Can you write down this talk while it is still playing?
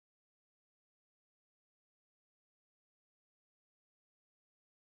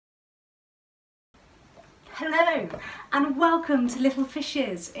Hello and welcome to Little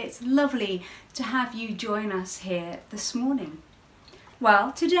Fishes. It's lovely to have you join us here this morning.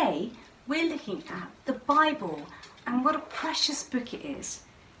 Well, today we're looking at the Bible and what a precious book it is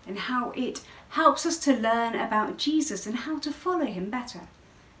and how it helps us to learn about Jesus and how to follow him better.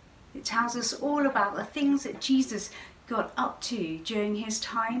 It tells us all about the things that Jesus got up to during his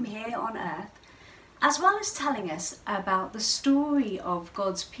time here on earth, as well as telling us about the story of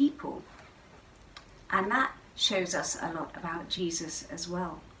God's people. And that shows us a lot about Jesus as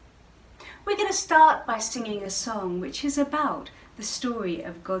well. We're going to start by singing a song which is about the story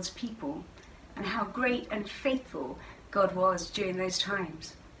of God's people and how great and faithful God was during those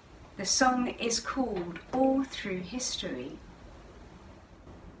times. The song is called All Through History.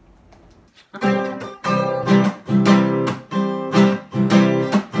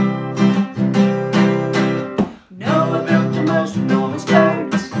 Noah built the most enormous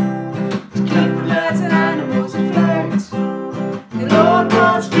boats to keep the birds and animals afloat. The Lord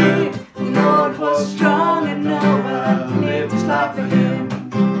was good, the Lord was strong, and Noah lived his life for him.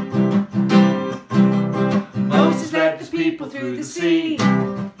 Moses led his people through the sea,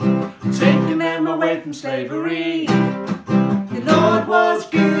 taking them away from slavery. The Lord was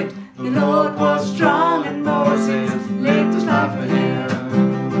good, the Lord was strong, and Moses lived his life for him.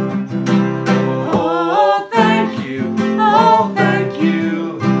 Oh, thank you,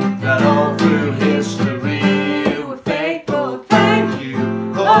 that all through history you were faithful. Thank you,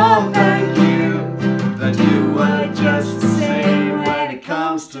 oh, thank you, that you were just the same when it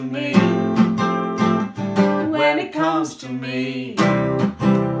comes to me. When it comes to me.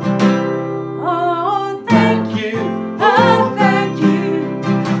 Oh, thank you,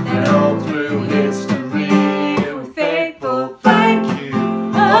 that all through history you were faithful. Thank you,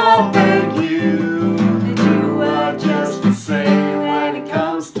 oh, thank you, that you were just the same when it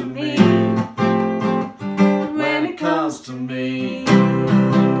comes to me. When it comes to me.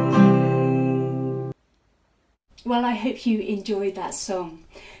 Well, I hope you enjoyed that song.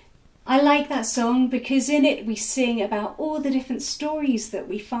 I like that song because in it we sing about all the different stories that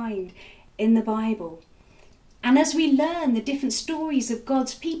we find in the Bible. And as we learn the different stories of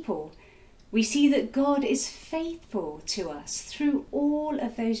God's people, we see that God is faithful to us through all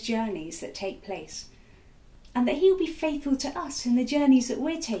of those journeys that take place, and that he will be faithful to us in the journeys that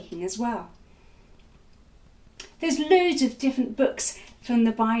we're taking as well. There's loads of different books from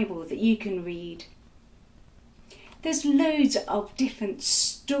the Bible that you can read. There's loads of different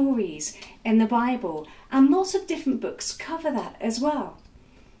stories in the Bible, and lots of different books cover that as well.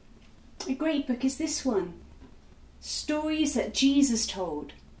 A great book is this one, Stories That Jesus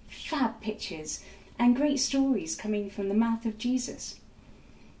Told, fab pictures and great stories coming from the mouth of Jesus.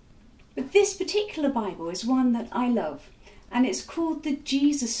 But this particular Bible is one that I love, and it's called the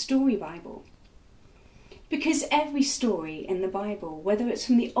Jesus Story Bible. Because every story in the Bible, whether it's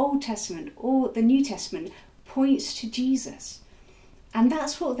from the Old Testament or the New Testament, points to Jesus. And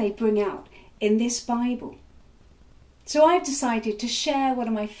that's what they bring out in this Bible. So I've decided to share one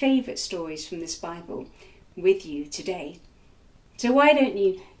of my favourite stories from this Bible with you today. So why don't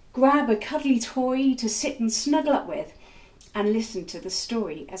you grab a cuddly toy to sit and snuggle up with and listen to the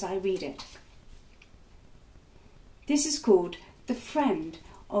story as I read it. This is called The Friend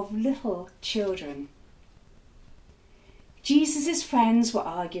of Little Children. Jesus' friends were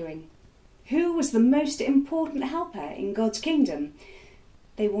arguing. Who was the most important helper in God's kingdom?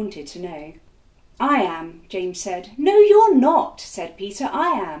 They wanted to know. I am, James said. No, you're not, said Peter. I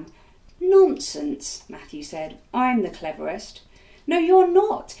am. Nonsense, Matthew said. I'm the cleverest. No, you're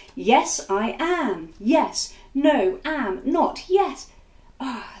not. Yes, I am. Yes. No, am. Not. Yes.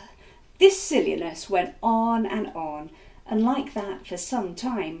 This silliness went on, and like that for some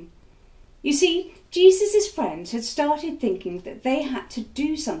time. You see, Jesus' friends had started thinking that they had to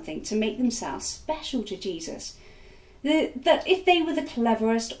do something to make themselves special to Jesus. That if they were the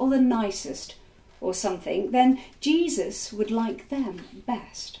cleverest or the nicest or something, then Jesus would like them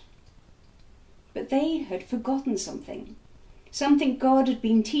best. But they had forgotten something. Something God had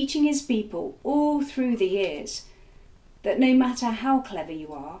been teaching his people all through the years. That no matter how clever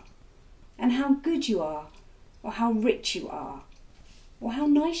you are, and how good you are, or how rich you are, or how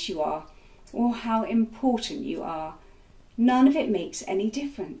nice you are, or how important you are, none of it makes any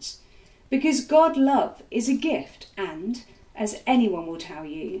difference. Because God's love is a gift, and, as anyone will tell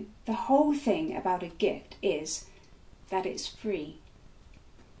you, the whole thing about a gift is that it's free.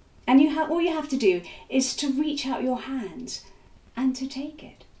 And all you have to do is to reach out your hands and to take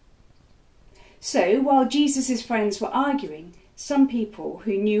it. So, while Jesus' friends were arguing, some people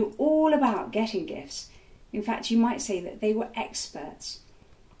who knew all about getting gifts, in fact you might say that they were experts,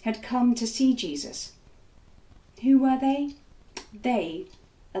 had come to see Jesus. Who were they? They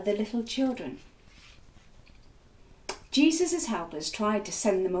are the little children. Jesus' helpers tried to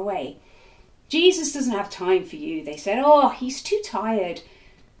send them away. Jesus doesn't have time for you, they said. Oh, he's too tired.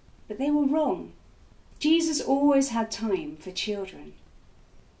 But they were wrong. Jesus always had time for children.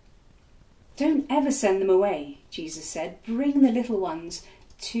 Don't ever send them away, Jesus said. Bring the little ones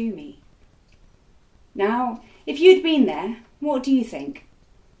to me. Now, if you'd been there, what do you think?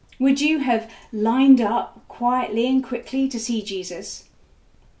 Would you have lined up quietly and quickly to see Jesus?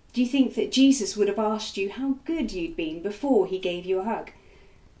 Do you think that Jesus would have asked you how good you'd been before he gave you a hug?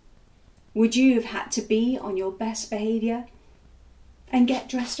 Would you have had to be on your best behaviour and get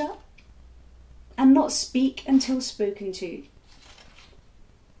dressed up and not speak until spoken to?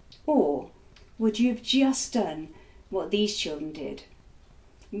 Or would you have just done what these children did?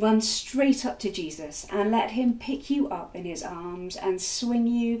 Run straight up to Jesus and let him pick you up in his arms and swing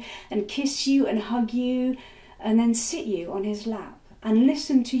you and kiss you and hug you and then sit you on his lap and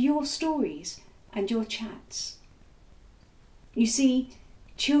listen to your stories and your chats. You see,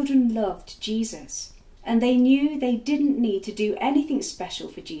 children loved Jesus, and they knew they didn't need to do anything special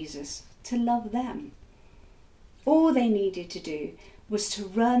for Jesus to love them. All they needed to do was to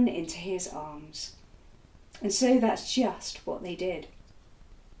run into his arms. And so that's just what they did.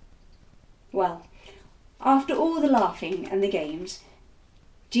 Well, after all the laughing and the games,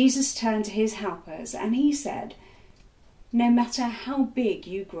 Jesus turned to his helpers and he said, no matter how big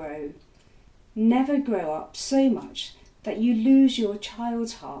you grow, never grow up so much that you lose your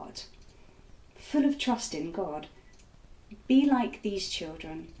child's heart. Full of trust in God, be like these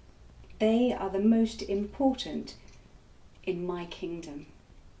children. They are the most important in my kingdom.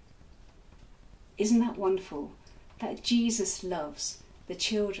 Isn't that wonderful? That Jesus loves the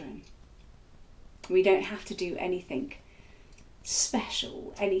children. We don't have to do anything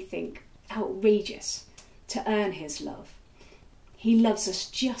special, anything outrageous to earn his love. He loves us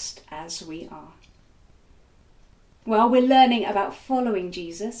just as we are. Well, we're learning about following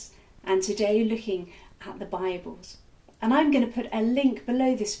Jesus, and today looking at the Bibles. And I'm going to put a link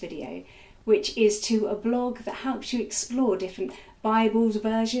below this video, which is to a blog that helps you explore different Bibles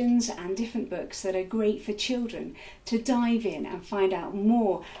versions and different books that are great for children to dive in and find out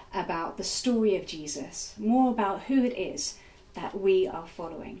more about the story of Jesus, more about who it is that we are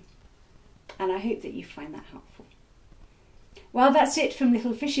following. And I hope that you find that helpful. Well, that's it from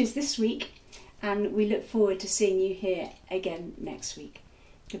Little Fishes this week, and we look forward to seeing you here again next week.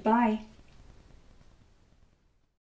 Goodbye.